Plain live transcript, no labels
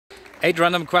8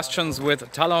 random questions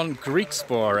with Tallon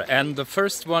Griekspoor, and the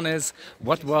first one is,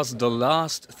 what was the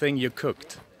last thing you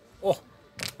cooked? Oh,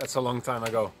 that's a long time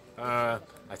ago. I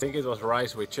think it was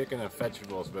rice with chicken and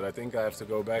vegetables, but I think I have to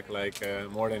go back like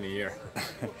more than a year.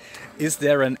 Is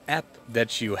there an app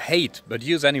that you hate but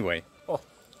use anyway?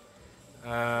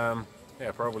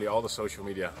 Yeah, probably all the social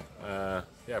media.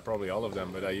 Yeah, probably all of them,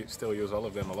 but I still use all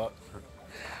of them a lot.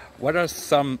 What are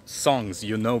some songs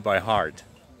you know by heart?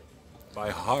 By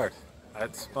heart?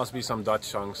 It must be some Dutch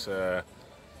songs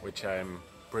which I'm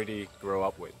pretty grow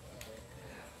up with.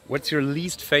 What's your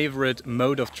least favorite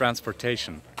mode of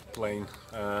transportation? Plane,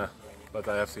 but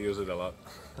I have to use it a lot.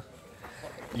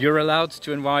 You're allowed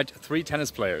to invite 3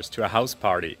 tennis players to a house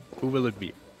party. Who will it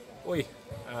be? Oei,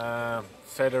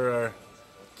 Federer,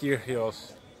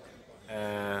 Kyrgios,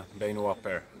 Benoit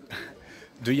Paire.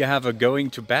 Do you have a going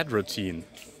to bed routine?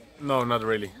 No, not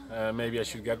really. Maybe I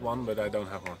should get one, but I don't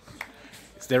have one.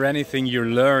 Is there anything you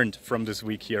learned from this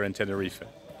week here in Tenerife?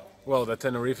 Well, the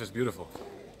Tenerife is beautiful.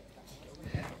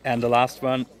 And the last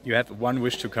one, you have one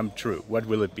wish to come true. What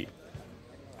will it be?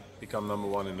 Become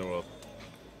 #1 in the world.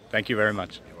 Thank you very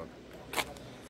much. You're welcome.